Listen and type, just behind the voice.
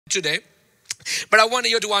today. But I want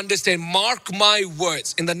you to understand, mark my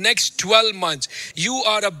words, in the next 12 months, you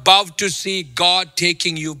are about to see God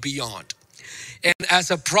taking you beyond. And as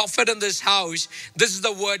a prophet in this house, this is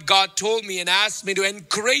the word God told me and asked me to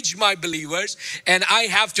encourage my believers. And I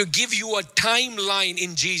have to give you a timeline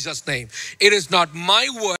in Jesus' name. It is not my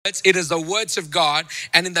words, it is the words of God.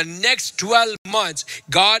 And in the next 12 months,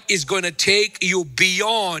 God is going to take you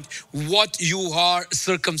beyond what you are,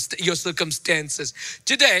 your circumstances.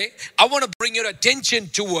 Today, I want to bring your attention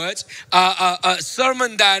towards a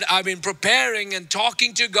sermon that I've been preparing and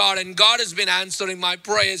talking to God. And God has been answering my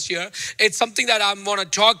prayers here. It's something that I'm going to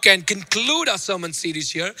talk and conclude our sermon series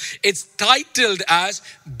here. It's titled as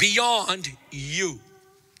Beyond You.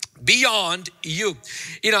 Beyond you.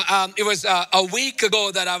 It was a week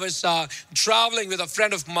ago that I was traveling with a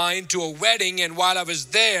friend of mine to a wedding, and while I was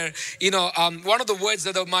there, one of the words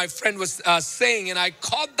that my friend was saying, and I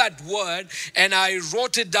caught that word and I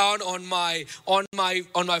wrote it down on my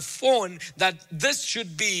phone, that this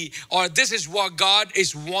should be, or this is what God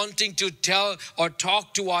is wanting to tell or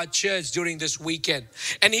talk to our church during this weekend.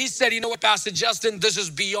 And he said, you know what, Pastor Justin, this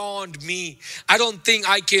is beyond me. I don't think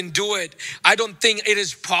I can do it. I don't think it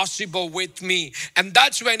is possible with me. And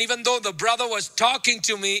that's when, even though the brother was talking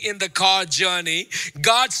to me in the car journey,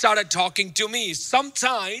 God started talking to me.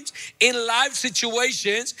 Sometimes in life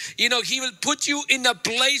situations, he will put you in a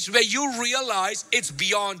place where you realize it's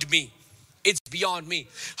beyond me. It's beyond me.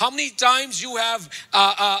 How many times you have,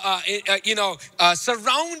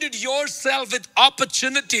 surrounded yourself with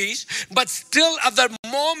opportunities, but still at the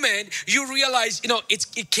moment you realize,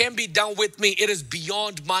 it can't be done with me. It is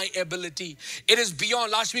beyond my ability. It is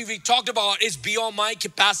beyond. Last week we talked about it's beyond my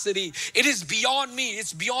capacity. It is beyond me.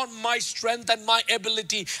 It's beyond my strength and my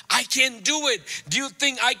ability. I can't do it. Do you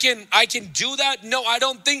think I can do that? No, I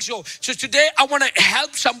don't think so. So today I want to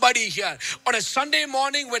help somebody here. On a Sunday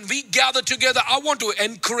morning when we gather together, I want to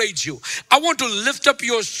encourage you. I want to lift up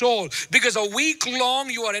your soul, because a week long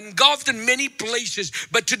you are engulfed in many places.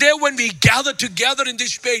 But today when we gather together in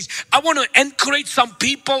this space, I want to encourage some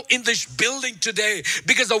people in this building today,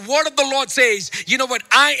 because the word of the Lord says, you know what,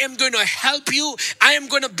 I am going to help you. I am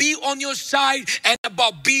going to be on your side, and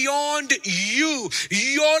about beyond you,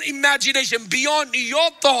 your imagination, beyond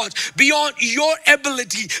your thoughts, beyond your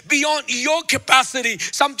ability, beyond your capacity.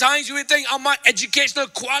 Sometimes we think, my educational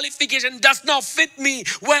qualification does not fit me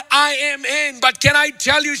where I am in. But can I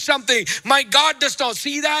tell you something? My God does not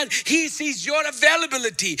see that. He sees your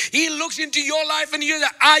availability. He looks into your life and he says,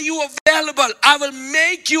 are you available? I will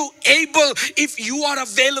make you able if you are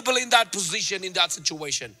available in that position, in that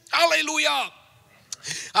situation. Hallelujah.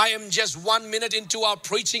 I am just 1 minute into our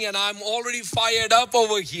preaching and I'm already fired up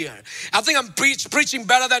over here. I think I'm preaching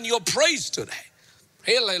better than your praise today.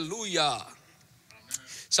 Hallelujah.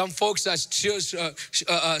 Some folks are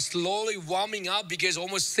slowly warming up because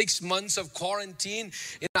almost 6 months of quarantine.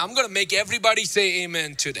 And I'm going to make everybody say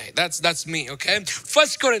amen today. That's me, okay? 1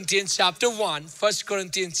 Corinthians chapter 1, verse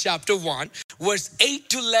 8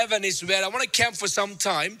 to 11 is where I want to camp for some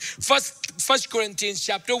time. 1 Corinthians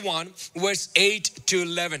chapter 1, verse 8 to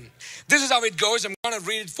 11. This is how it goes. I'm going to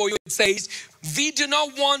read it for you. It says, we do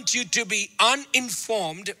not want you to be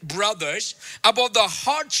uninformed, brothers, about the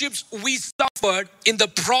hardships we suffered in the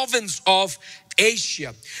province of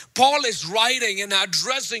Asia. Paul is writing and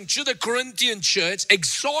addressing to the Corinthian church,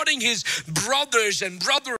 exhorting his brothers and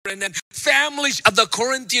brethren and families of the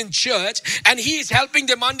Corinthian church, and he is helping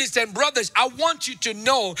them understand, brothers, I want you to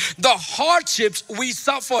know the hardships we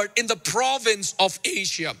suffered in the province of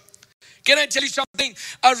Asia. Can I tell you something?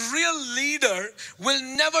 A real leader will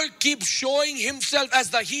never keep showing himself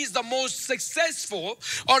as he's the most successful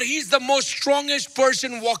or he's the most strongest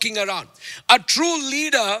person walking around. A true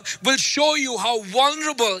leader will show you how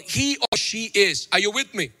vulnerable he or she is. Are you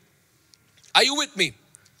with me? Are you with me?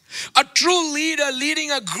 A true leader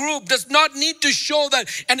leading a group does not need to show that,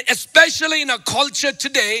 and especially in a culture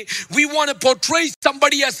today, we want to portray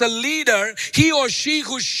somebody as a leader, he or she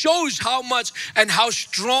who shows how much and how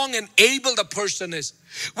strong and able the person is.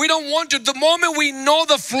 We don't want to. The moment we know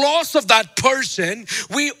the flaws of that person,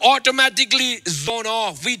 we automatically zone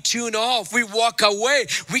off. We tune off. We walk away.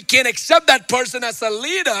 We can't accept that person as a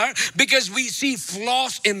leader because we see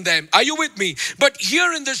flaws in them. Are you with me? But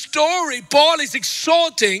here in the story, Paul is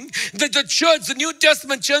exhorting the church, the New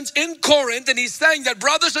Testament church in Corinth, and he's saying that,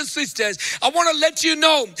 brothers and sisters, I want to let you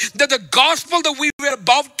know that the gospel that we were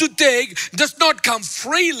about to take does not come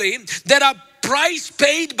freely. There are price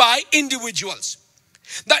paid by individuals.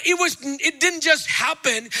 That it didn't just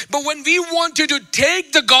happen, but when we wanted to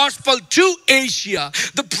take the gospel to Asia,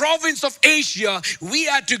 the province of Asia, we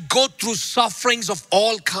had to go through sufferings of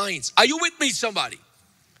all kinds. Are you with me, somebody?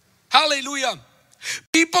 Hallelujah.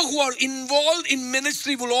 People who are involved in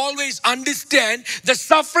ministry will always understand the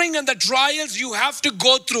suffering and the trials you have to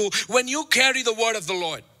go through when you carry the word of the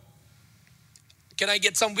Lord. Can I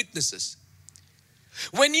get some witnesses?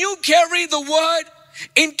 When you carry the word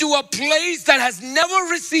into a place that has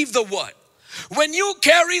never received the word, when you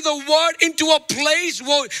carry the word into a place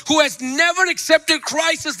who has never accepted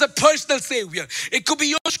Christ as the personal Savior, it could be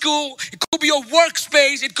your school, it could be your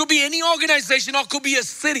workspace, it could be any organization, or it could be a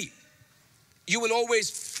city, you will always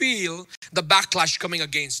feel the backlash coming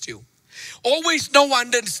against you. Always know,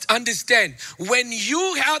 understand, when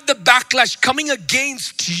you have the backlash coming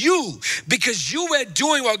against you because you were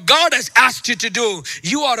doing what God has asked you to do,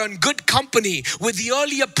 you are in good company with the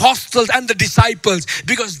early apostles and the disciples,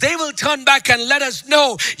 because they will turn back and let us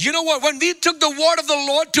know, you know what, when we took the word of the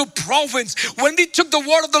Lord to Provence, when we took the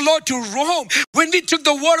word of the Lord to Rome, when we took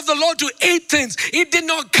the word of the Lord to Athens, it did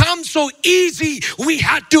not come so easy. We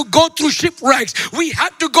had to go through shipwrecks. We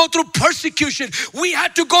had to go through persecution. We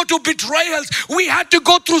had to go through betrayals. We had to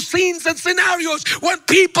go through scenes and scenarios when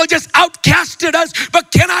people just outcasted us.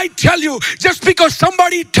 But can I tell you, just because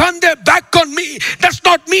somebody turned their back on me does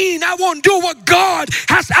not mean I won't do what God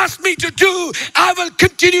has asked me to do. I will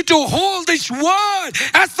continue to hold this word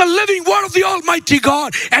as the living word of the Almighty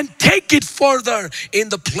God and take it further in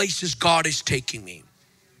the places God is taking me.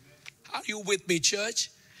 Are you with me, church?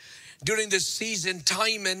 During this season,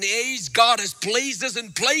 time and age, God has placed us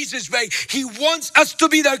in places where He wants us to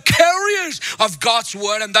be the carriers of God's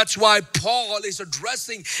word. And that's why Paul is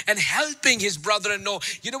addressing and helping his brother and know,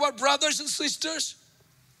 you know what, brothers and sisters?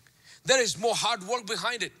 There is more hard work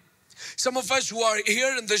behind it. Some of us who are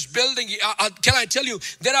here in this building, can I tell you,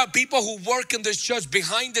 there are people who work in this church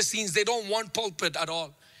behind the scenes. They don't want pulpit at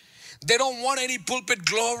all. They don't want any pulpit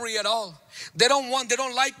glory at all. They don't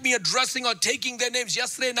like me addressing or taking their names.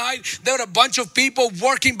 Yesterday night, there were a bunch of people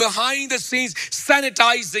working behind the scenes,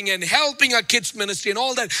 sanitizing and helping our kids ministry and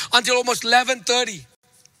all that until almost 11:30.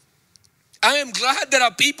 I am glad there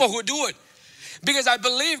are people who do it, because I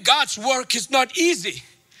believe God's work is not easy.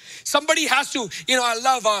 Somebody has to, I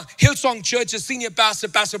love Hillsong Church's senior pastor,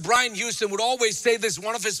 Pastor Brian Houston, would always say this.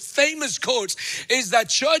 One of his famous quotes is that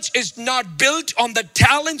church is not built on the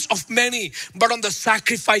talents of many, but on the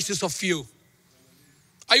sacrifices of few.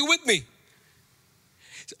 Are you with me?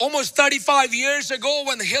 Almost 35 years ago,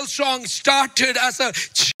 when Hillsong started as a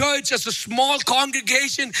church, as a small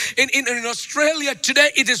congregation in Australia,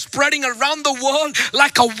 today it is spreading around the world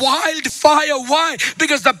like a wildfire. Why?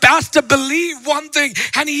 Because the pastor believed one thing,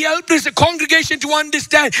 and he helped his congregation to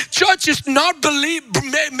understand church is not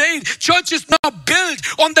church is not built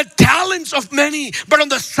on the talents of many, but on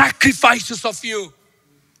the sacrifices of few.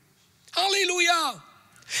 Hallelujah.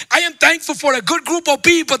 I am thankful for a good group of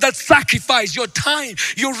people that sacrifice your time,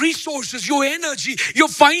 your resources, your energy, your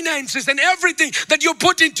finances, and everything that you're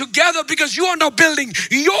putting together, because you are not building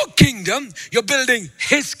your kingdom, you're building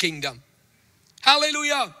His kingdom.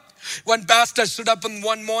 Hallelujah. One pastor stood up on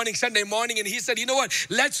one morning, Sunday morning, and he said, you know what?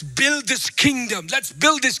 Let's build this kingdom. Let's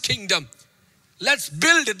build this kingdom. Let's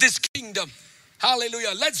build this kingdom.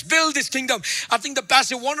 Hallelujah. Let's build this kingdom. I think the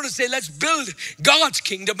pastor wanted to say, let's build God's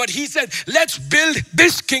kingdom, but he said, let's build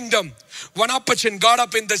this kingdom. One Appachan got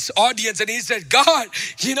up in this audience and he said, God,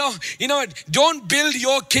 you know what? Don't build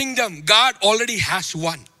your kingdom. God already has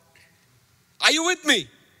one. Are you with me?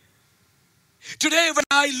 Today, when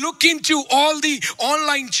I look into all the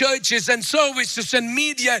online churches and services and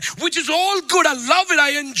media, which is all good, I love it,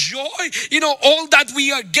 I enjoy, all that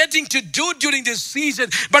we are getting to do during this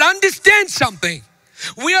season. But understand something.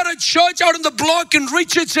 We are a church out on the block in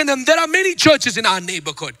Richardson, and there are many churches in our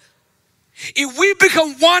neighborhood. If we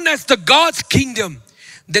become one as the God's kingdom,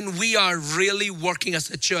 then we are really working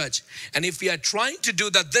as a church. And if we are trying to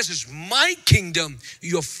do that, this is my kingdom,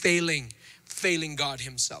 you're failing God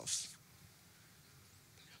Himself.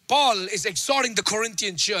 Paul is exhorting the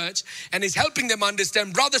Corinthian church and is helping them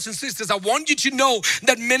understand, brothers and sisters, I want you to know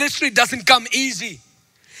that ministry doesn't come easy.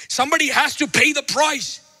 Somebody has to pay the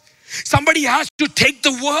price. Somebody has to take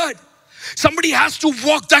the word. Somebody has to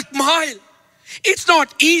walk that mile. It's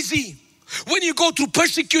not easy. When you go through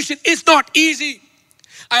persecution, it's not easy.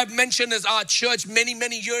 I have mentioned as our church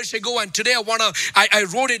many years ago, and today I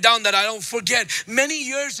wrote it down that I don't forget. Many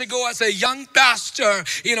years ago, as a young pastor,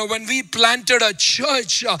 when we planted a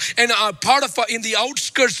church and are part of in the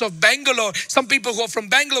outskirts of Bangalore, some people who are from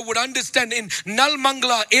Bangalore would understand, in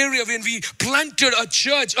Nalmangala area, when we planted a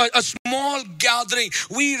church, a small gathering,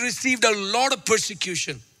 we received a lot of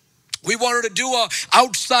persecution. We wanted to do a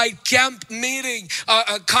outside camp meeting,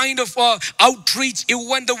 a kind of outreach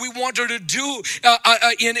event that we wanted to do.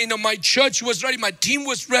 My church was ready, my team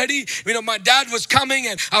was ready. My dad was coming,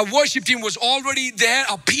 and our worship team was already there.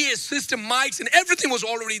 Our PA system, mics, and everything was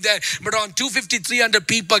already there. But around 250, 300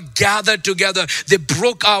 people gathered together. They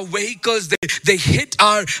broke our vehicles. They hit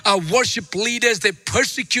our worship leaders. They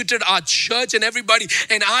persecuted our church and everybody.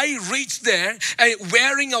 And I reached there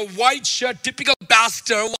wearing a white shirt, typical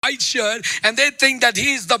pastor, white shirt, and they think that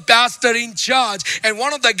he is the pastor in charge. And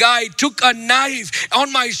one of the guy took a knife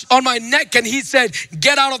on my neck, and he said,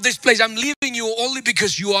 "Get out of this place. I'm leaving you only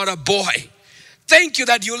because you are a boy. Thank you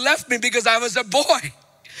that you left me because I was a boy."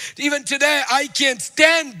 Even today, I can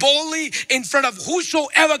stand boldly in front of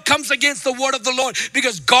whosoever comes against the word of the Lord,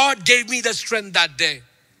 because God gave me the strength that day.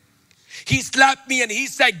 He slapped me and he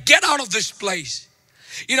said, "Get out of this place."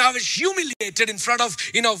 I was humiliated in front of,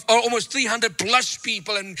 almost 300 plus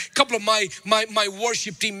people and a couple of my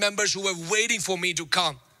worship team members who were waiting for me to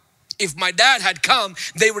come. If my dad had come,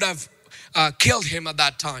 they would have killed him at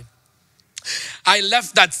that time. I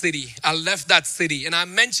left that city. And I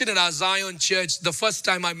mentioned at our Zion Church the first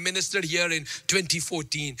time I ministered here in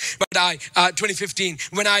 2014. But 2015,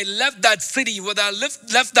 when I left that city, when I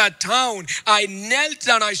left that town, I knelt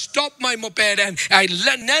down, I stopped my moped and I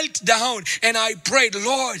knelt down and I prayed,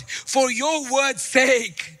 "Lord, for your word's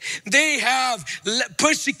sake, they have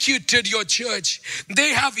persecuted your church. They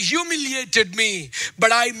have humiliated me."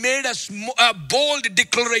 But I made a bold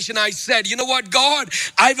declaration. I said, "You know what, God,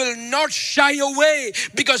 I will not shy away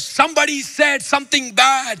because somebody said something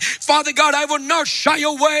bad. Father God, I will not shy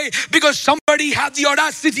away because somebody had the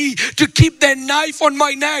audacity to keep their knife on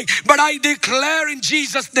my neck. But I declare in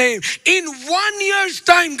Jesus' name, in 1 year's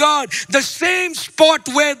time, God, the same spot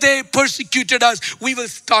where they persecuted us, we will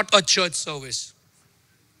start a church service."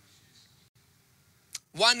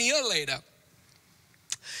 1 year later,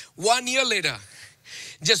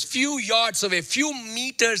 just few yards away, few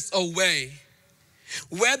meters away,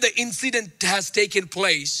 where the incident has taken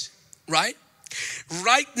place, right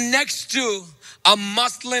next to a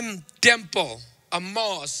Muslim temple, a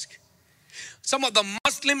mosque, some of the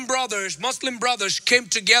Muslim brothers came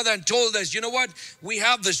together and told us, "You know what? We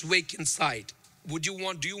have this vacant site. Do you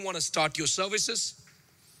want to start your services?"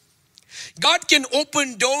 God can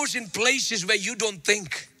open doors in places where you don't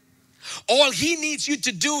think. All He needs you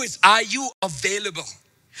to do is, are you available?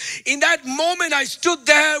 In that moment, I stood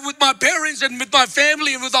there with my parents and with my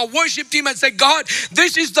family and with our worship team and said, "God,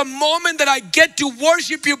 this is the moment that I get to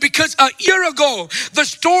worship you, because a year ago, the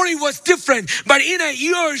story was different. But in a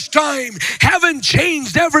year's time, heaven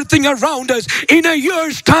changed everything around us. In a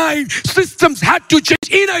year's time, systems had to change.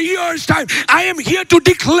 In a year's time, I am here to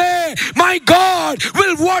declare my God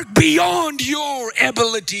will work beyond your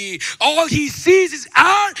ability. All He sees is,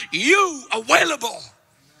 are you available?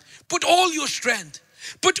 Put all your strength.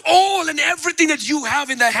 Put all and everything that you have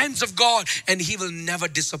in the hands of God, and He will never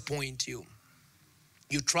disappoint you.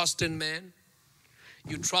 You trust in man,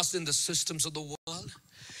 you trust in the systems of the world,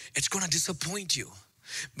 it's going to disappoint you.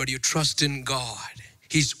 But you trust in God,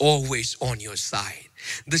 He's always on your side.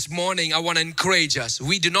 This morning, I want to encourage us.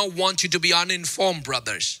 We do not want you to be uninformed,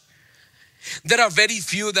 brothers. There are very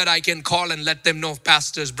few that I can call and let them know,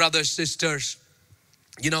 pastors, brothers, sisters,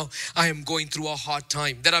 I am going through a hard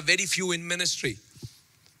time. There are very few in ministry.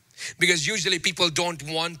 Because usually people don't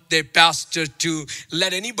want their pastor to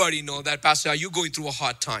let anybody know that, "Pastor, are you going through a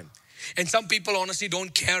hard time?" And some people honestly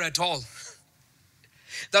don't care at all.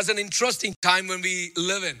 That's an interesting time when we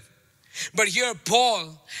live in. But here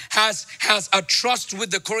Paul has a trust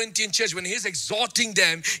with the Corinthian church. When he's exhorting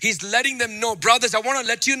them, he's letting them know, "Brothers, I want to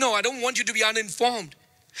let you know, I don't want you to be uninformed.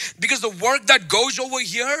 Because the work that goes over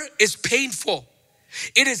here is painful.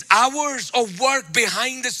 It is hours of work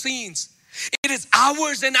behind the scenes. It is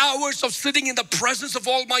hours and hours of sitting in the presence of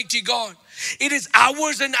Almighty God. It is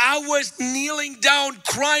hours and hours kneeling down,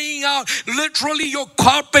 crying out. Literally, your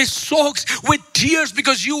carpet soaks with tears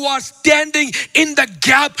because you are standing in the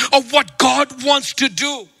gap of what God wants to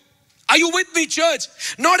do." Are you with me, church?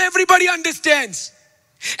 Not everybody understands.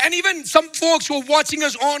 And even some folks who are watching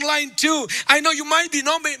us online too, I know you may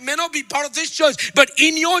not be part of this church, but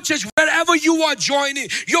in your church, wherever you are joining,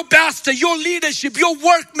 your pastor, your leadership, your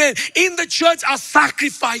workmen in the church are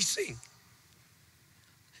sacrificing.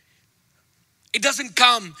 It doesn't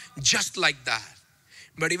come just like that.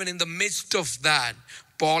 But even in the midst of that,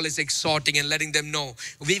 Paul is exhorting and letting them know,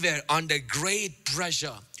 we were under great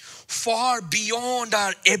pressure, far beyond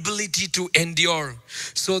our ability to endure,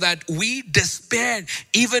 so that we despaired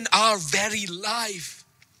even our very life.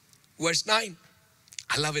 Verse 9,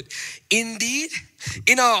 I love it. Indeed,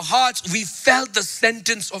 in our hearts, we felt the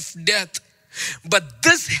sentence of death. But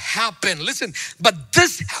this happened. Listen, but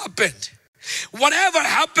this happened. Whatever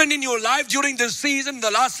happened in your life during this season, the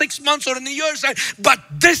last 6 months or in the years, but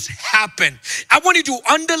this happened. I want you to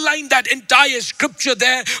underline that entire scripture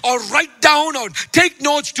there, or write down or take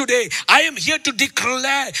notes today. I am here to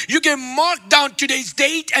declare, you can mark down today's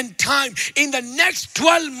date and time. In the next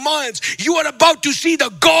 12 months, you are about to see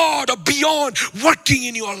the God of beyond working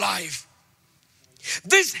in your life.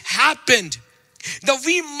 This happened that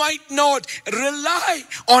we might not rely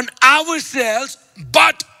on ourselves,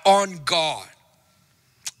 but on God.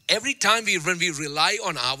 Every time when we rely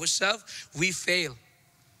on ourselves, we fail.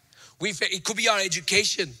 It could be our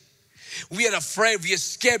education. We are afraid, we are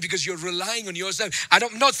scared because you're relying on yourself.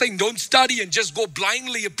 I'm not saying don't study and just go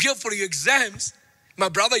blindly appear for your exams. My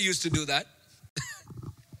brother used to do that.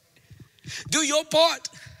 Do your part.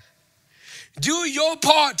 Do your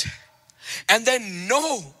part. And then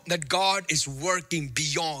know that God is working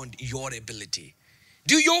beyond your ability.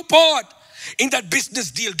 Do your part in that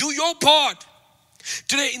business deal. Do your part.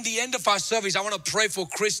 Today, in the end of our service, I want to pray for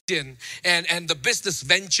Christian and the business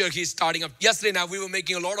venture he's starting up. Yesterday night, we were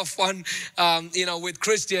making a lot of fun, with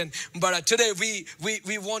Christian. But today,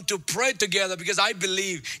 we want to pray together because I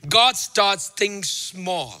believe God starts things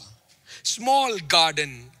small. Small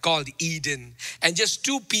garden called Eden, and just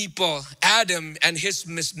two people, Adam and his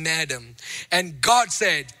Miss Madam. And God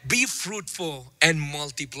said, be fruitful and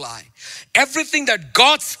multiply. Everything that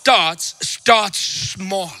God starts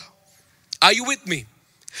small. Are you with me?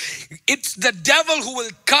 It's the devil who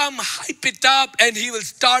will come, hype it up, and he will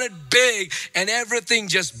start it big, and everything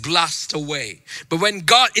just blasts away. But when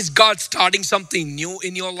God starting something new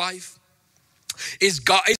in your life? Is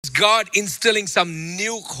God instilling some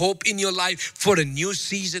new hope in your life for a new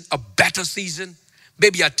season, a better season?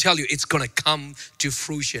 Baby, I tell you, it's going to come to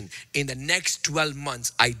fruition. In the next 12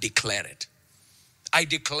 months, I declare it. I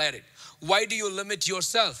declare it. Why do you limit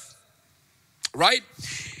yourself? Right?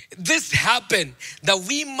 This happened that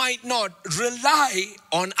we might not rely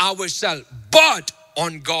on ourselves, but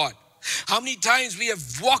on God. How many times we have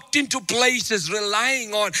walked into places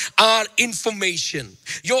relying on our information.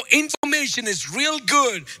 Your information is real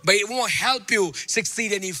good, but it won't help you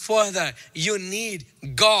succeed any further. You need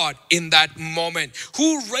God in that moment.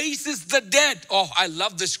 Who raises the dead? Oh, I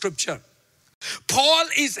love this scripture. Paul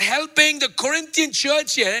is helping the Corinthian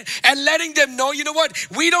church here and letting them know, you know what?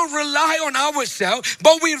 We don't rely on ourselves,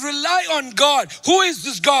 but we rely on God. Who is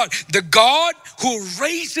this God? The God who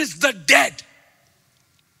raises the dead.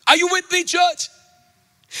 Are you with me, church?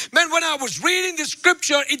 Man, when I was reading the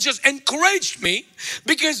scripture, it just encouraged me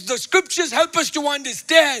because the scriptures help us to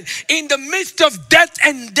understand in the midst of death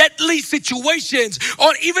and deadly situations,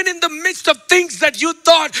 or even in the midst of things that you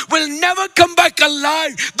thought will never come back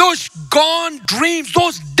alive, those gone dreams,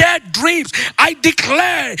 those dead dreams, I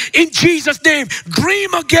declare in Jesus' name,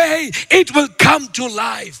 dream again, it will come to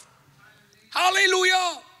life.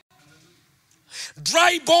 Hallelujah.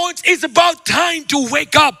 Dry bones is about time to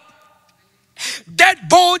wake up. Dead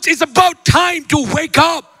bones is about time to wake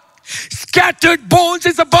up. Scattered bones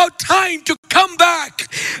is about time to come back.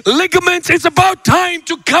 Ligaments is about time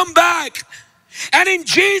to come back. And in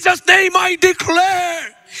Jesus' name I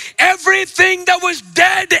declare, everything that was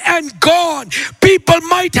dead and gone, people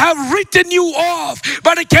might have written you off,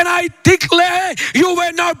 but can I declare, you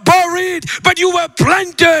were not buried, but you were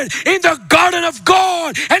planted in the garden of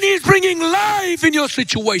God, and He's bringing life in your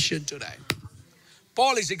situation today.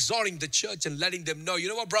 Paul is exhorting the church and letting them know, you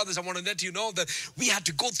know what, brothers, I want to let you know that we had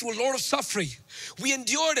to go through a lot of suffering. We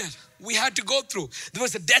endured it. We had to go through. There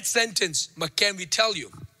was a death sentence, but can we tell you,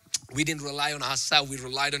 we didn't rely on ourselves, we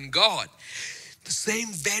relied on God. The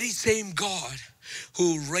very same God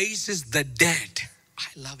who raises the dead. I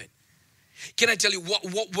love it. Can I tell you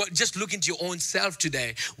what just look into your own self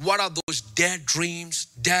today. What are those dead dreams,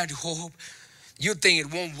 dead hope? You think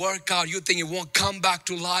it won't work out. You think it won't come back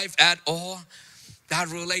to life at all. That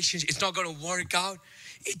relationship, it's not going to work out.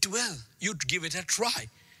 It will. You give it a try.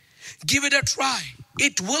 Give it a try.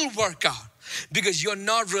 It will work out. Because you're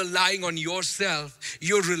not relying on yourself,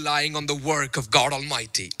 you're relying on the work of God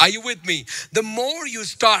Almighty. Are you with me? The more you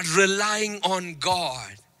start relying on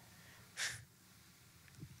God,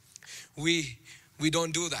 we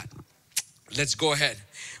don't do that. Let's go ahead.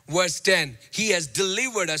 Verse 10, He has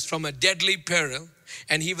delivered us from a deadly peril,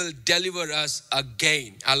 and He will deliver us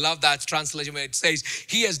again. I love that translation where it says,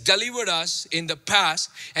 He has delivered us in the past,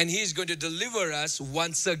 and He is going to deliver us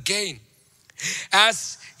once again.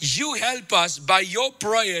 As you help us by your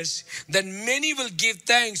prayers, then many will give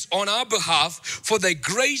thanks on our behalf for the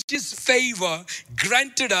gracious favor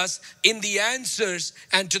granted us in the answers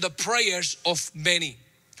and to the prayers of many.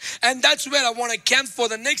 And that's where I want to camp for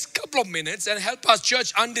the next couple of minutes and help our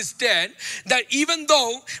church understand that even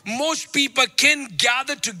though most people can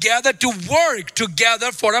gather together to work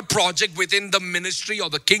together for a project within the ministry or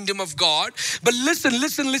the kingdom of God, but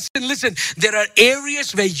listen, there are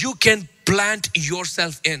areas where you can plant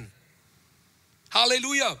yourself in.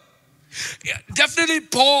 Hallelujah. Yeah, definitely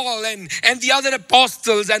Paul and the other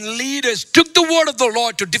apostles and leaders took the word of the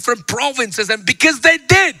Lord to different provinces, and because they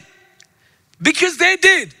did,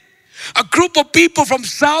 a group of people from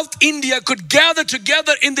South India could gather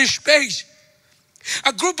together in this space.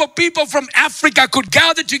 A group of people from Africa could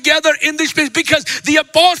gather together in this space because the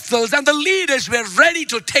apostles and the leaders were ready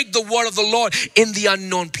to take the word of the Lord in the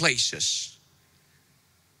unknown places.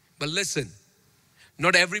 But listen,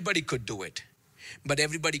 not everybody could do it, but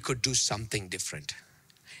everybody could do something different.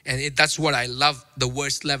 And that's what I love, the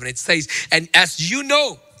verse 11. It says, and as you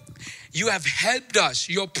know, you have helped us.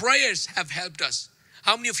 Your prayers have helped us.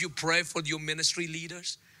 How many of you pray for your ministry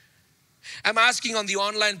leaders? I'm asking on the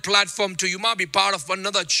online platform too. You might be part of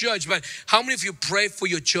another church, but how many of you pray for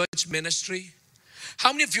your church ministry?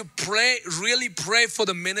 How many of you really pray for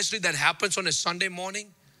the ministry that happens on a Sunday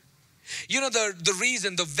morning? You know, the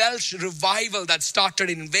reason, the Welsh revival that started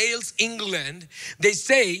in Wales, England, they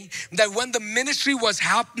say that when the ministry was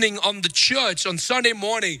happening on the church on Sunday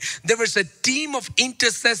morning, there was a team of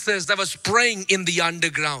intercessors that was praying in the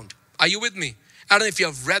underground. Are you with me? I don't know if you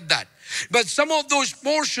have read that. But some of those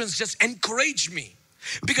portions just encourage me.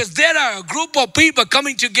 Because there are a group of people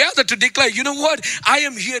coming together to declare, you know what? I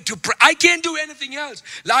am here to pray. I can't do anything else.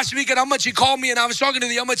 Last week at Amachi called me and I was talking to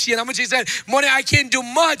the Amachi, and Amachi said, Mone, I can't do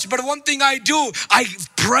much, but one thing I do, I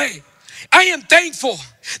pray. I am thankful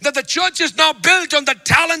that the church is not built on the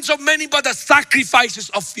talents of many, but the sacrifices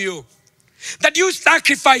of few. That you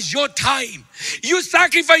sacrifice your time. You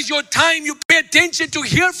sacrifice your time. You pay attention to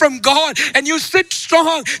hear from God, and you sit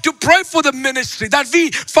strong to pray for the ministry. That we,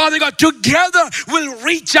 Father God, together will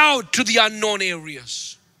reach out to the unknown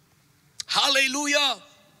areas. Hallelujah.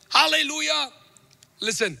 Hallelujah.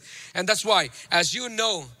 Listen, and that's why, as you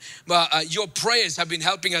know, your prayers have been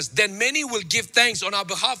helping us. Then many will give thanks on our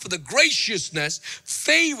behalf for the gracious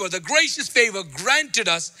favor granted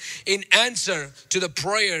us in answer to the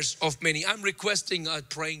prayers of many. I'm requesting a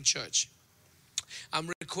praying church. I'm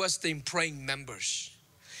requesting praying members.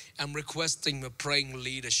 I'm requesting a praying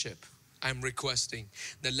leadership. I'm requesting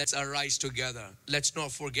that let's arise together. Let's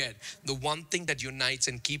not forget the one thing that unites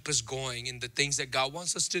and keeps us going in the things that God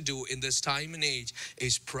wants us to do in this time and age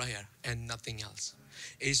is prayer and nothing else.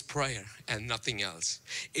 Is prayer and nothing else.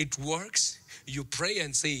 It works. You pray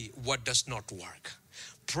and see what does not work.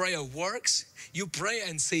 Prayer works. You pray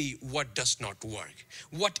and see what does not work.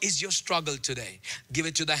 What is your struggle today? Give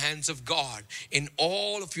it to the hands of God in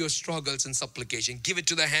all of your struggles and supplication. Give it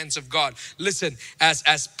to the hands of God. Listen,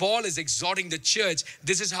 as Paul is exhorting the church,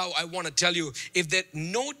 this is how I want to tell you. If there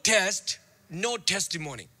no test, no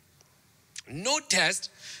testimony. No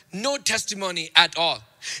test, no testimony at all.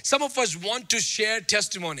 Some of us want to share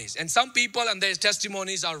testimonies, and some people and their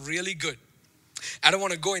testimonies are really good. I don't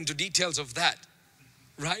want to go into details of that.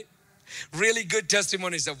 Right? Really good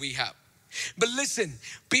testimonies that we have. But listen,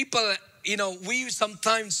 people, we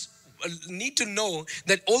sometimes need to know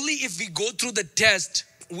that only if we go through the test,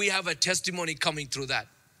 we have a testimony coming through that.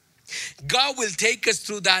 God will take us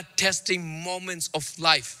through that testing moments of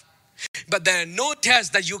life. But there are no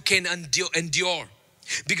tests that you can endure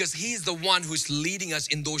because He's the one who's leading us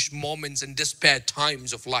in those moments and despair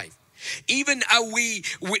times of life. Even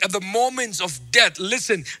at the moments of death,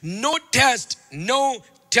 listen, no test, no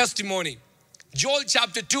testimony. Joel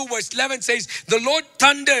chapter 2 verse 11 says, the Lord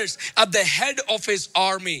thunders at the head of His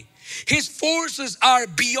army. His forces are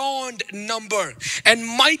beyond number, and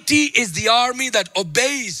mighty is the army that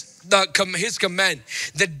obeys His command.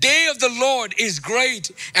 The day of the Lord is great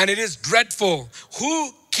and it is dreadful.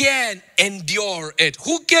 Who can endure it?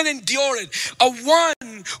 Who can endure it? A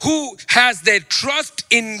one who has their trust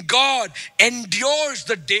in God endures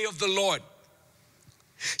the day of the Lord.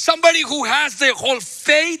 Somebody who has their whole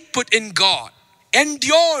faith put in God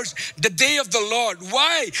endures the day of the Lord.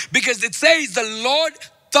 Why? Because it says the Lord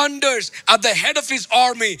thunders at the head of His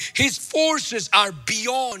army. His forces are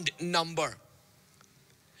beyond number.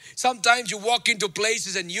 Sometimes you walk into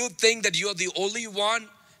places and you think that you're the only one.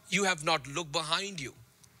 You have not looked behind you.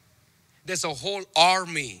 There's a whole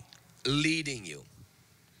army leading you.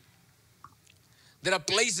 There are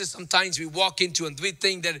places sometimes we walk into and we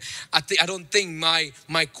think that I don't think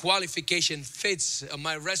my qualification fits,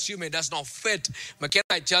 my resume does not fit. But can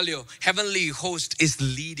I tell you, Heavenly Host is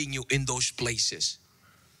leading you in those places.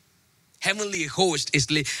 Heavenly Host is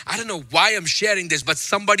I don't know why I'm sharing this, but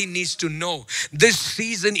somebody needs to know this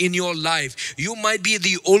season in your life, you might be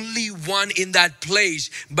the only one in that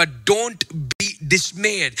place, but don't be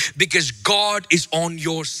dismayed because God is on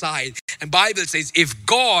your side. And Bible says, if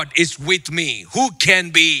God is with me, who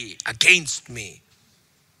can be against me?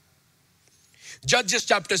 Judges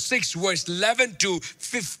chapter 6 verse 11 to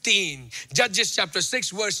 15. Judges chapter 6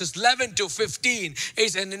 verses 11 to 15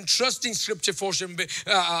 is an interesting scripture portion,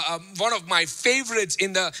 one of my favorites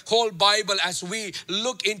in the whole Bible as we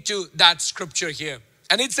look into that scripture here.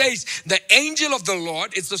 And it says, the angel of the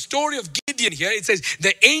Lord, it's the story of Gideon here. It says,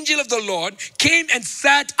 the angel of the Lord came and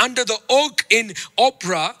sat under the oak in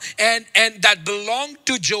Ophrah, and that belonged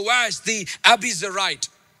to Joash the Abiezrite,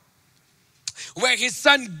 where his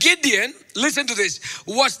son Gideon, listen to this,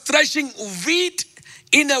 was threshing wheat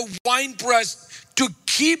in a winepress to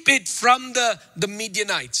keep it from the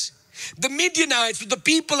Midianites. The Midianites, the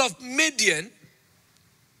people of Midian,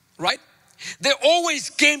 right? They always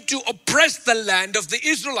came to oppress the land of the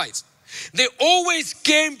Israelites. They always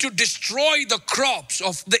came to destroy the crops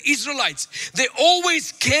of the Israelites. They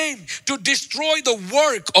always came to destroy the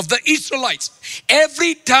work of the Israelites.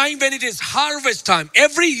 Every time when it is harvest time,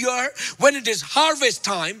 every year when it is harvest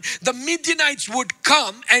time, the Midianites would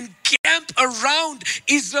come and camp around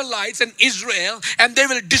Israelites and Israel, and they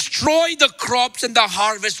will destroy the crops and the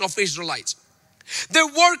harvest of Israelites. They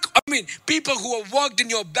work, people who have worked in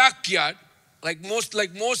your backyard, like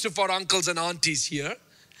most of our uncles and aunties here,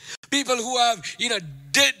 people who have,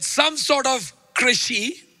 did some sort of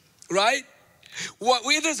krishi, right?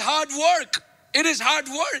 It is hard work. It is hard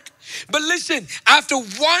work. But listen, after 1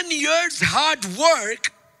 year's hard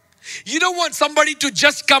work, you don't want somebody to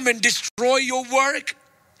just come and destroy your work,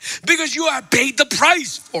 because you have paid the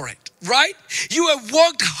price for it, right? You have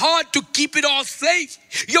worked hard to keep it all safe.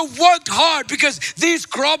 You worked hard because these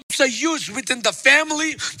crops are used within the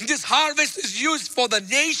family. This harvest is used for the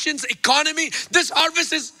nation's economy. This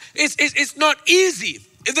harvest is not easy.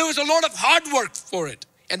 There was a lot of hard work for it.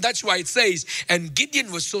 And that's why it says, and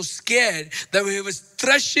Gideon was so scared that he was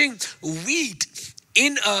threshing wheat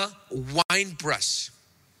in a wine press.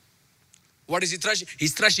 What is he threshing?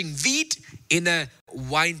 He's threshing wheat in a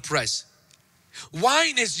wine press.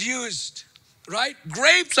 Wine is used, right?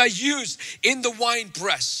 Grapes are used in the wine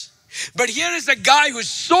press. But here is a guy who's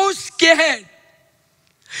so scared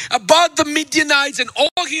about the Midianites and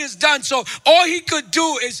all he has done. So all he could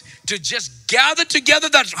do is to just gather together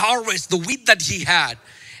that harvest, the wheat that he had,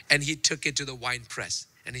 and he took it to the wine press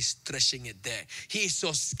and he's threshing it there. He is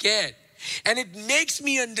so scared. And it makes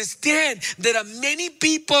me understand there are many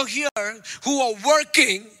people here who are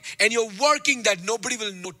working, and you're working that nobody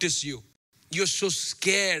will notice you. You're so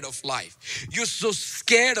scared of life. You're so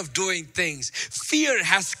scared of doing things. Fear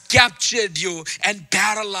has captured you and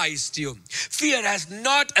paralyzed you. Fear has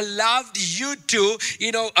not allowed you to,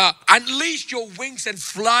 unleash your wings and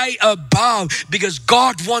fly above, because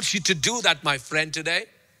God wants you to do that, my friend, today.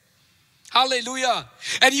 Hallelujah.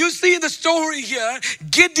 And you see in the story here,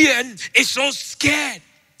 Gideon is so scared.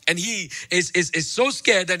 And he is so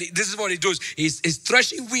scared that this is what he does. He's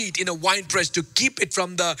threshing wheat in a wine press to keep it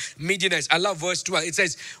from the Midianites. I love verse 12. It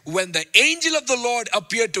says, when the angel of the Lord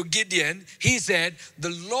appeared to Gideon, he said, the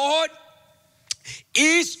Lord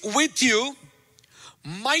is with you,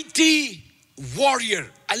 mighty warrior.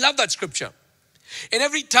 I love that scripture. And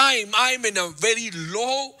every time I'm in a very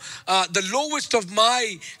low, the lowest of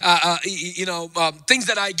my, things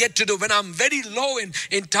that I get to do, when I'm very low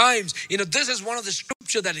in times, this is one of the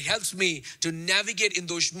scripture that helps me to navigate in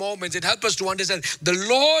those moments. It helps us to understand the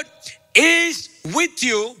Lord is with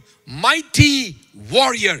you, mighty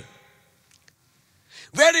warrior.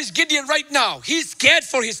 Where is Gideon right now? He's scared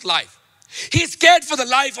for his life. He's scared for the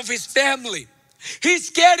life of his family. He's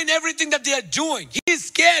scared in everything that they are doing. He's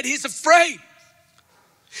scared. He's afraid.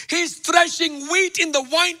 He's threshing wheat in the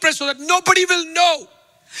winepress so that nobody will know.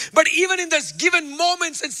 But even in this given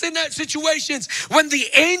moments and situations, when the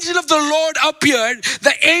angel of the Lord appeared,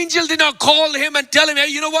 the angel did not call him and tell him, hey,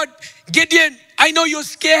 you know what, Gideon, I know you're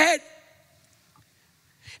scared.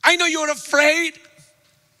 I know you're afraid.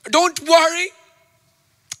 Don't worry.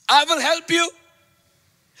 I will help you.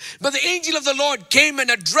 But the angel of the Lord came and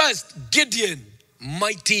addressed Gideon,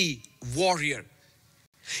 mighty warrior.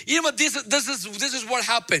 You know what, this is what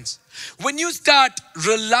happens. When you start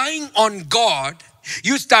relying on God,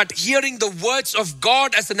 you start hearing the words of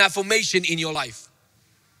God as an affirmation in your life.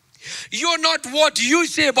 You're not what you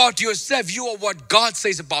say about yourself. You are what God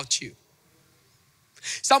says about you.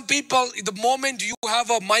 Some people, the moment you have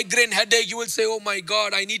a migraine headache, you will say, oh my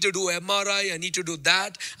God, I need to do MRI, I need to do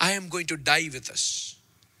that. I am going to die with this.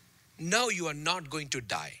 No, you are not going to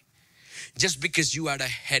die. Just because you had a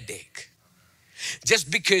headache. Just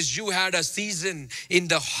because you had a season in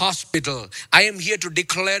the hospital, I am here to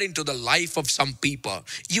declare into the life of some people,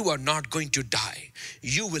 you are not going to die.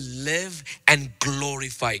 You will live and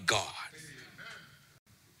glorify God.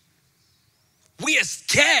 We are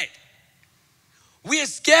scared. We are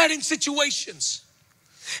scared in situations.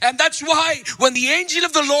 And that's why when the angel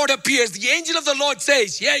of the Lord appears, the angel of the Lord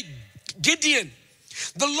says, yeah, Gideon,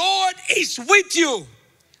 the Lord is with you.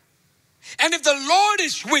 And if the Lord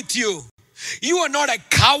is with you, you are not a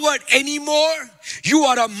coward anymore. You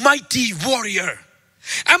are a mighty warrior.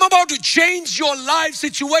 I'm about to change your life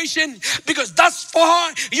situation because thus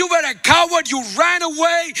far you were a coward. You ran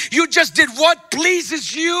away. You just did what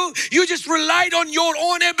pleases you. You just relied on your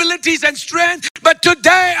own abilities and strength. But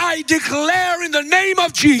today I declare in the name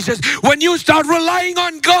of Jesus, when you start relying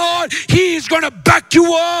on God, He is going to back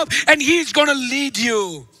you up and He is going to lead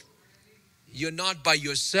you. You're not by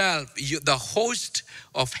yourself. You're the host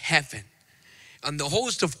of heaven. And the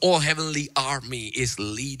host of all heavenly army is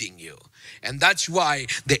leading you. And that's why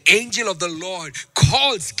the angel of the Lord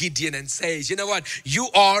calls Gideon and says, you know what? You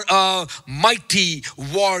are a mighty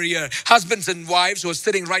warrior. Husbands and wives who are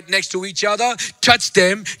sitting right next to each other, touch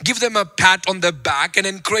them, give them a pat on the back and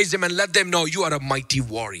encourage them and let them know you are a mighty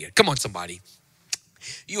warrior. Come on, somebody.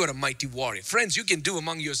 You are a mighty warrior. Friends, you can do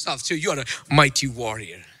among yourselves too. You are a mighty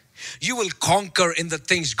warrior. You will conquer in the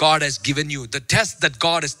things God has given you. The test that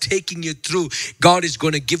God is taking you through, God is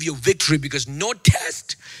going to give you victory because no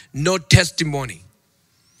test, no testimony.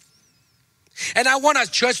 And I want our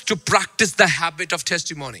church to practice the habit of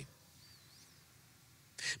testimony.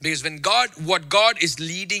 Because when what God is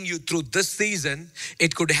leading you through this season,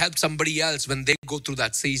 it could help somebody else when they go through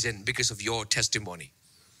that season because of your testimony.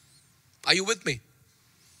 Are you with me?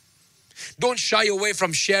 Don't shy away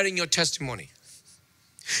from sharing your testimony.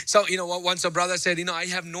 So, once a brother said, I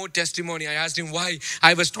have no testimony. I asked him why.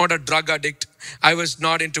 I was not a drug addict. I was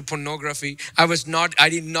not into pornography. I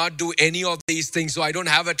did not do any of these things. So I don't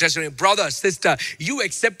have a testimony. Brother, sister, you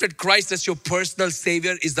accepted Christ as your personal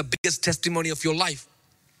savior is the biggest testimony of your life.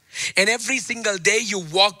 And every single day you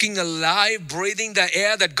walking alive, breathing the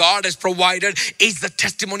air that God has provided is the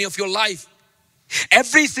testimony of your life.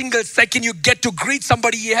 Every single second you get to greet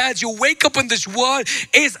somebody else, you wake up in this world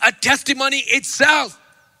is a testimony itself.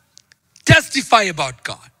 Testify about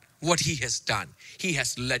God, what He has done. He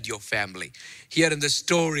has led your family. Here in the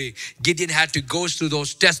story, Gideon had to go through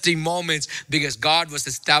those testing moments because God was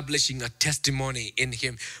establishing a testimony in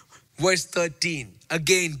him. Verse 13,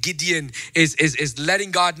 again, Gideon is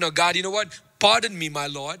letting God know, God, you know what? Pardon me, my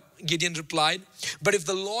Lord. Gideon replied, but if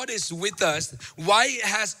the Lord is with us, why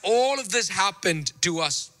has all of this happened to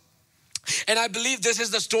us? And I believe this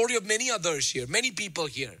is the story of many others here, many people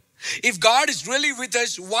here. If God is really with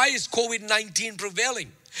us, why is COVID-19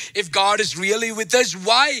 prevailing? If God is really with us,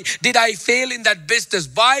 why did I fail in that business?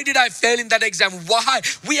 Why did I fail in that exam? Why?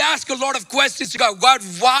 We ask a lot of questions to God. God,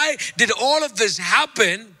 why did all of this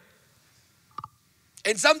happen?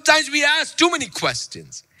 And sometimes we ask too many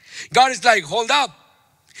questions. God is like, hold up.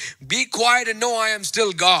 Be quiet and know I am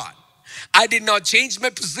still God. I did not change my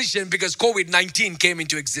position because COVID-19 came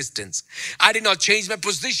into existence. I did not change my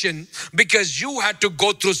position because you had to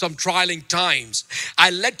go through some trialing times. I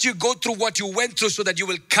let you go through what you went through so that you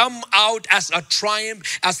will come out as a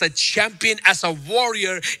triumph, as a champion, as a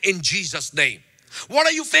warrior in Jesus' name. What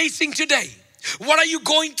are you facing today? What are you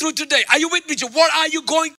going through today? Are you with me? What are you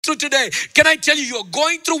going through today? Can I tell you, you're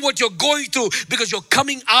going through what you're going through because you're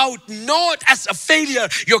coming out not as a failure,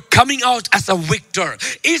 you're coming out as a victor.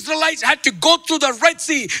 Israelites had to go through the Red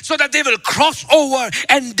Sea so that they will cross over,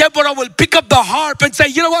 and Deborah will pick up the harp and say,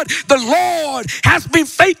 you know what? The Lord has been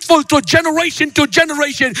faithful to generation.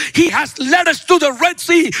 He has led us to the Red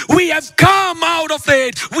Sea. We have come out of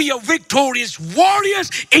it. We are victorious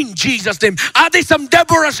warriors in Jesus' name. Are there some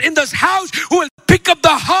Deborahs in this house who will pick up the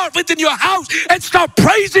harp within your house and start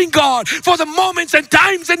praising God for the moments and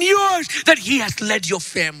times and years that He has led your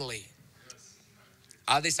family?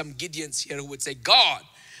 Are there some Gideons here who would say, God,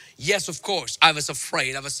 yes, of course, I was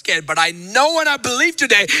afraid, I was scared, but I know and I believe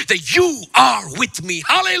today that you are with me.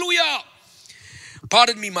 Hallelujah.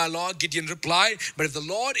 Pardon me, my Lord, Gideon replied, but if the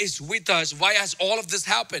Lord is with us, why has all of this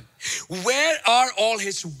happened? Where are all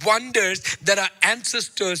His wonders that our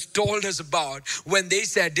ancestors told us about when they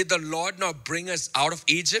said, did the Lord not bring us out of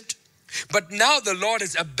Egypt? But now the Lord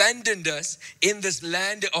has abandoned us in this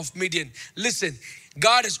land of Midian. Listen,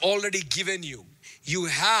 God has already given you. You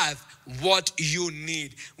have what you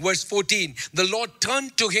need. Verse 14, the Lord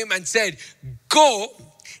turned to him and said, go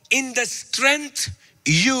in the strength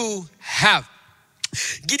you have.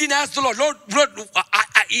 Gideon asked the Lord, Lord,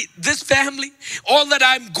 this family, all that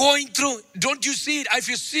I'm going through, don't you see it?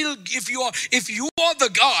 If you are the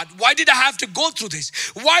God, why did I have to go through this?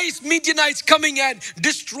 Why is Midianites coming and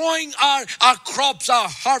destroying our crops, our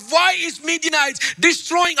heart? Why is Midianites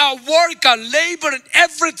destroying our work, our labor, and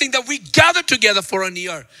everything that we gathered together for a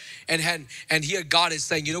year? And here God is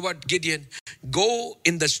saying, you know what, Gideon, go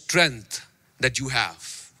in the strength that you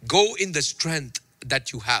have. Go in the strength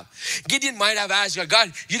that you have. Gideon might have asked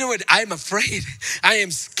God, you know what, I'm afraid, I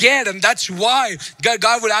am scared, and that's why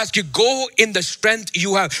God would ask you, go in the strength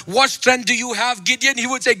you have. What strength do you have, Gideon? He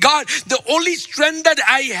would say, God, the only strength that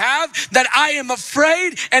I have, that I am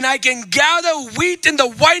afraid, and I can gather wheat in the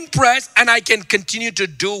wine press, and I can continue to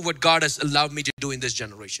do what God has allowed me to do in this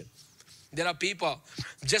generation. There are people,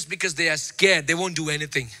 just because they are scared, they won't do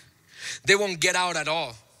anything. They won't get out at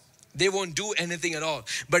all. They won't do anything at all.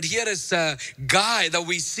 But here is a guy that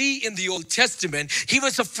we see in the Old Testament. He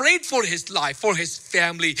was afraid for his life, for his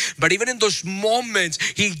family. But even in those moments,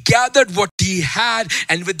 he gathered what he had,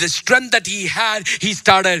 and with the strength that he had, he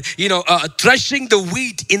started, threshing the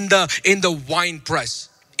wheat in the wine press.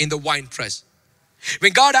 In the wine press.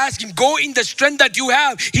 When God asked him, go in the strength that you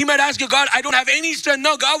have, he might ask you, God, I don't have any strength.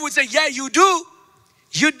 No, God would say, yeah, you do.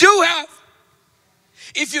 You do have.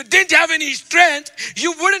 If you didn't have any strength,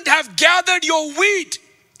 you wouldn't have gathered your wheat.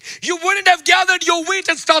 You wouldn't have gathered your wheat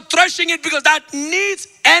and start threshing it, because that needs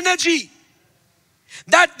energy.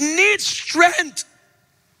 That needs strength.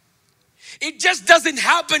 It just doesn't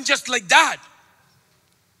happen just like that.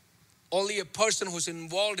 Only a person who's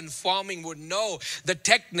involved in farming would know the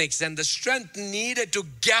techniques and the strength needed to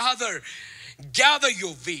gather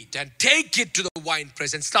your wheat and take it to the wine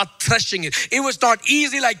press and start threshing it. It was not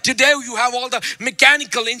easy like today. You have all the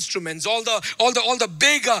mechanical instruments, all the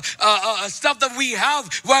big stuff that we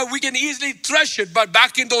have where we can easily thresh it. But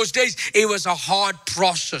back in those days, it was a hard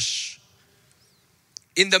process.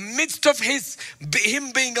 In the midst of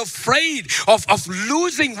him being afraid of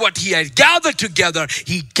losing what he had gathered together,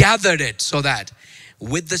 he gathered it so that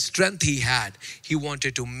with the strength he had, he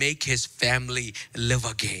wanted to make his family live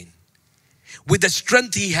again. With the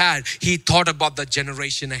strength he had, he thought about the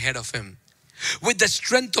generation ahead of him. With the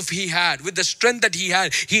strength that he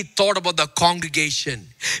had, he thought about the congregation.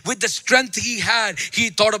 With the strength he had, he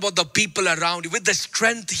thought about the people around him. With the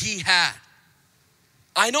strength he had.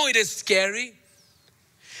 I know it is scary.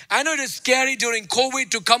 I know it is scary during COVID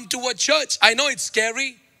to come to a church. I know it's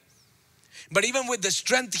scary. But even with the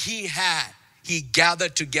strength he had, he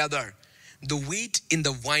gathered together the wheat in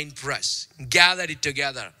the wine press. Gathered it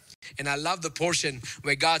together. And I love the portion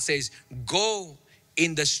where God says, go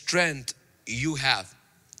in the strength you have.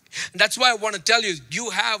 And that's why I want to tell you, you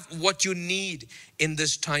have what you need in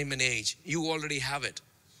this time and age. You already have it.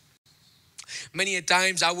 Many a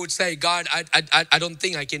times I would say, God, I don't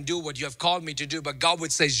think I can do what you have called me to do. But God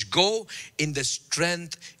would say, go in the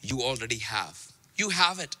strength you already have. You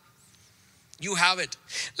have it. You have it.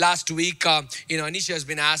 Last week, Anisha has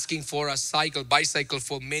been asking for a bicycle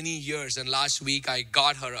for many years. And last week I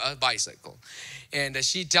got her a bicycle. And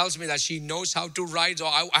she tells me that she knows how to ride. So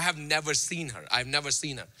I have never seen her. I've never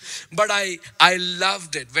seen her. But I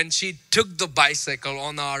loved it when she took the bicycle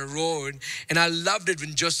on our road. And I loved it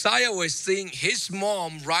when Josiah was seeing his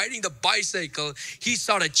mom riding the bicycle. He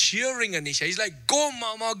started cheering Anisha. He's like, go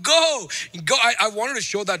mama, go. I wanted to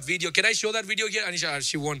show that video. Can I show that video here? Anisha,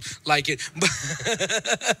 she won't like it. But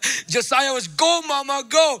Josiah was, go mama,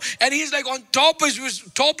 go. And he's like on top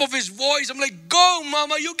of his voice. I'm like, go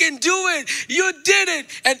mama, you can do it. You did it.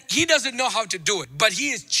 And he doesn't know how to do it, but he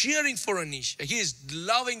is cheering for Anisha. He is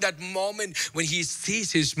loving that moment when he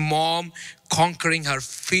sees his mom conquering her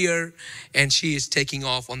fear and she is taking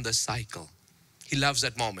off on the cycle. He loves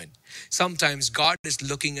that moment. Sometimes God is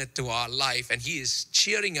looking into our life and he is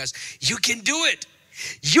cheering us. You can do it.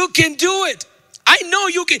 You can do it. I know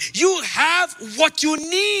you can. You have what you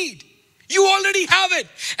need. You already have it.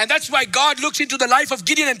 And that's why God looks into the life of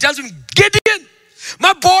Gideon and tells him, Gideon,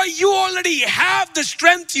 my boy, you already have the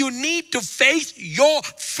strength you need to face your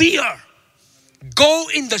fear. Go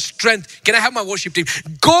in the strength. Can I have my worship team?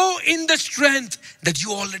 Go in the strength that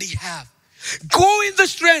you already have. Go in the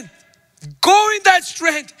strength. Go in that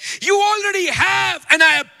strength you already have, and I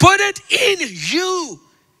have put it in you.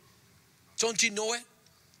 Don't you know it?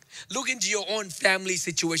 Look into your own family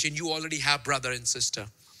situation. You already have, brother and sister.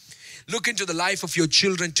 Look into the life of your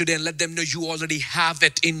children today and let them know you already have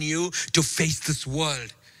it in you to face this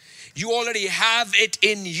world. You already have it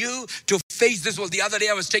in you to face this world. The other day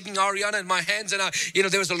I was taking Ariana in my hands, and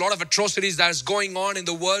there was a lot of atrocities that is going on in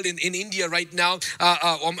the world, in India right now,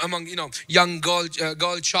 among young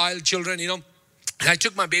children. And I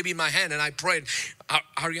took my baby in my hand and I prayed,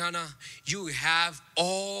 Ariana, you have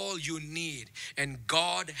all you need, and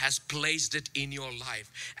God has placed it in your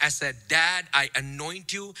life. As a dad, I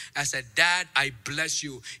anoint you. As a dad, I bless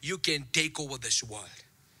you. You can take over this world.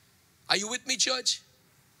 Are you with me, church?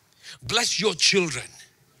 Bless your children.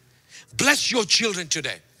 Bless your children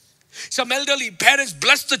today. Some elderly parents,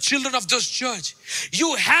 bless the children of this church.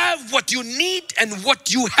 You have what you need, and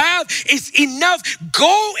what you have is enough.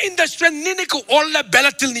 Go in the strength.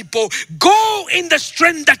 Go in the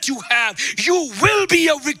strength that you have. You will be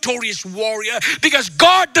a victorious warrior, because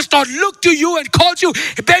God does not look to you and calls you,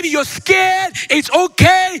 baby, you're scared, it's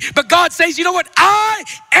okay. But God says, you know what? I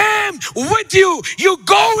am with you. You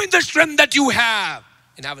go in the strength that you have,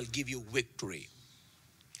 and I will give you victory.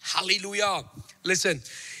 Hallelujah. Listen.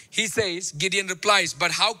 He says, Gideon replies,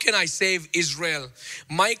 but how can I save Israel?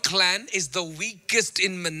 My clan is the weakest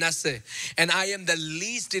in Manasseh, and I am the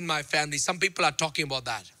least in my family. Some people are talking about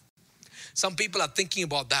that. Some people are thinking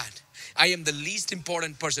about that. I am the least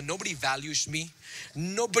important person. Nobody values me.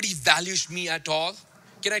 Nobody values me at all.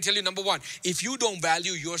 Can I tell you, number one, if you don't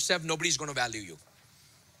value yourself, nobody's going to value you.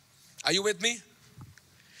 Are you with me?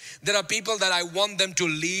 There are people that I want them to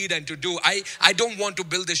lead and to do. I don't want to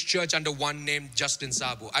build this church under one name, Justin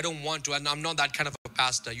Sabu. I don't want to, and I'm not that kind of a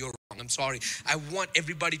pastor. You're wrong. I'm sorry. I want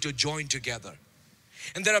everybody to join together.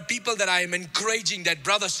 And there are people that I am encouraging, that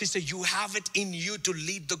brother, sister, you have it in you to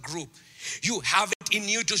lead the group. You have it in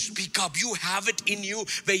you to speak up. You have it in you.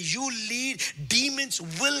 Where you lead, demons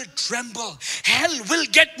will tremble. Hell will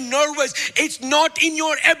get nervous. It's not in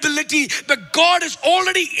your ability, but God has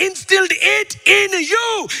already instilled it in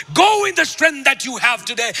you. Go in the strength that you have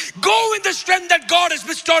today. Go in the strength that God has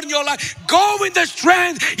bestowed in your life. Go in the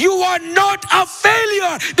strength. You are not a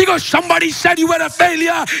failure because somebody said you were a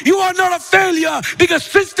failure. You are not a failure because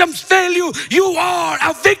systems fail you. You are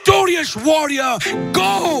a victorious warrior.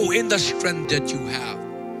 Go in the strength that you have.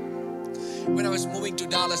 When I was moving to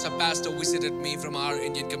Dallas, a pastor visited me from our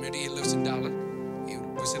Indian community. He lives in Dallas. He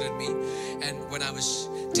visited me, and when I was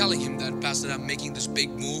telling him that, Pastor, I'm making this big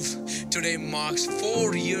move, today marks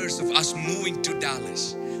 4 years of us moving to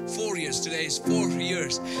Dallas. 4 years. Today is 4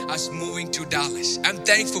 years us moving to Dallas. I'm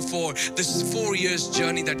thankful for this 4 years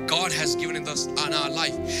journey that God has given us on our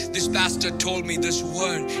life. This pastor told me this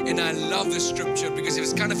word, and I love this scripture because it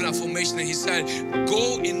was kind of an affirmation. And he said,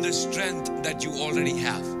 go in the strength that you already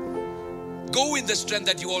have. Go in the strength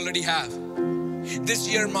that you already have. This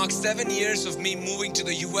year marks 7 years of me moving to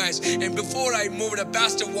the US, and before I moved, a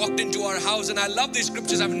pastor walked into our house, and I love these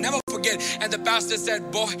scriptures, I'll never forget. And the pastor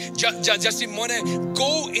said, boy, Justin Mone,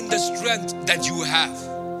 go in the strength that you have.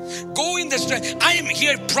 Go in the strength. I am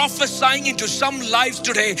here prophesying into some lives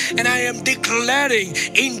today, and I am declaring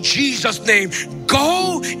in Jesus' name,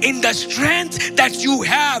 go in the strength that you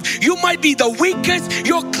have. You might be the weakest.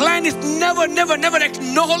 Your clan is never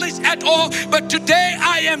acknowledged at all. But today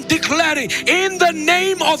I am declaring in the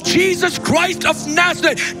name of Jesus Christ of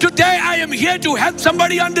Nazareth, today I am here to help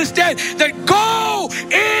somebody understand that go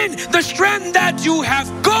in the strength that you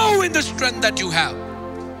have. Go in the strength that you have.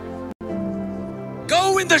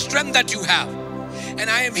 Go in the strength that you have. And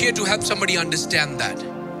I am here to help somebody understand that.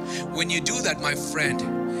 When you do that, my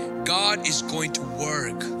friend, God is going to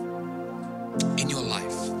work in your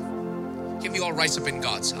life. Can we all rise up in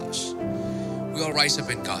God's house? We all rise up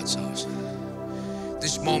in God's house.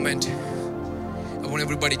 This moment, I want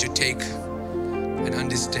everybody to take and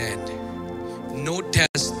understand. No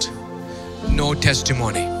test, no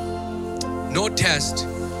testimony. No test,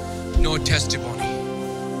 no testimony.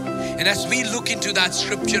 And as we look into that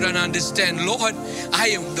scripture and understand, Lord, I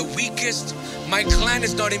am the weakest. My clan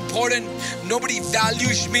is not important. Nobody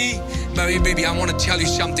values me. But baby, I want to tell you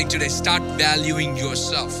something today. Start valuing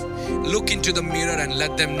yourself. Look into the mirror and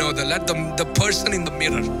let them know that. Let the person in the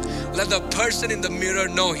mirror. Let the person in the mirror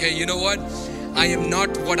know, hey, you know what? I am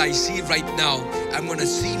not what I see right now. I'm going to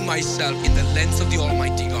see myself in the lens of the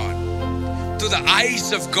Almighty God. To the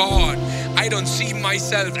eyes of God, I don't see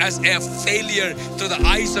myself as a failure. To the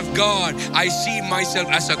eyes of God, I see myself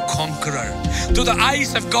as a conqueror. To the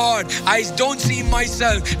eyes of God, I don't see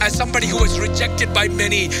myself as somebody who was rejected by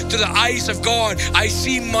many. To the eyes of God, I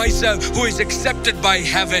see myself who is accepted by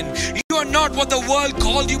heaven. You are not what the world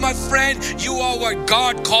called you, my friend. You are what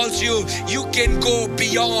God calls you. You can go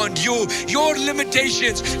beyond you. Your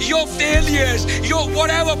limitations, your failures, your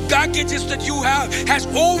whatever baggages that you have has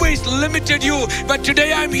always limited you. But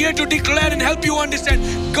today I'm here to declare and help you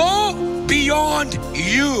understand. Go beyond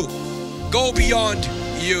you. Go beyond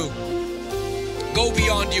you. go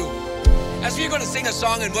beyond you. As we're going to sing a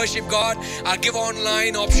song and worship God, I'll give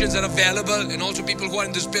online options that are available, and also people who are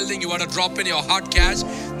in this building, you want to drop in your heart cash.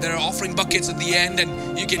 There are offering buckets at the end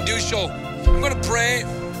and you can do so. I'm going to pray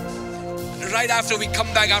right after we come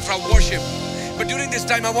back after our worship. But during this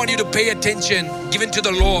time, I want you to pay attention, give it to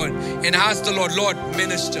the Lord and ask the Lord, Lord,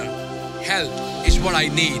 minister, help is what I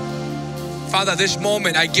need. Father, this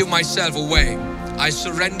moment I give myself away. I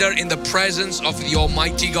surrender in the presence of the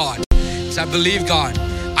Almighty God. So I believe, God,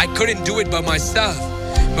 I couldn't do it by myself.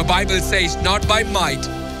 The Bible says, not by might,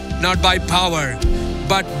 not by power,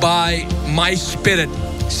 but by my Spirit,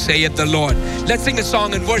 saith the Lord. Let's sing a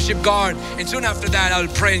song and worship God. And soon after that, I'll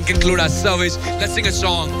pray and conclude our service. Let's sing a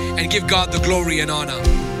song and give God the glory and honor.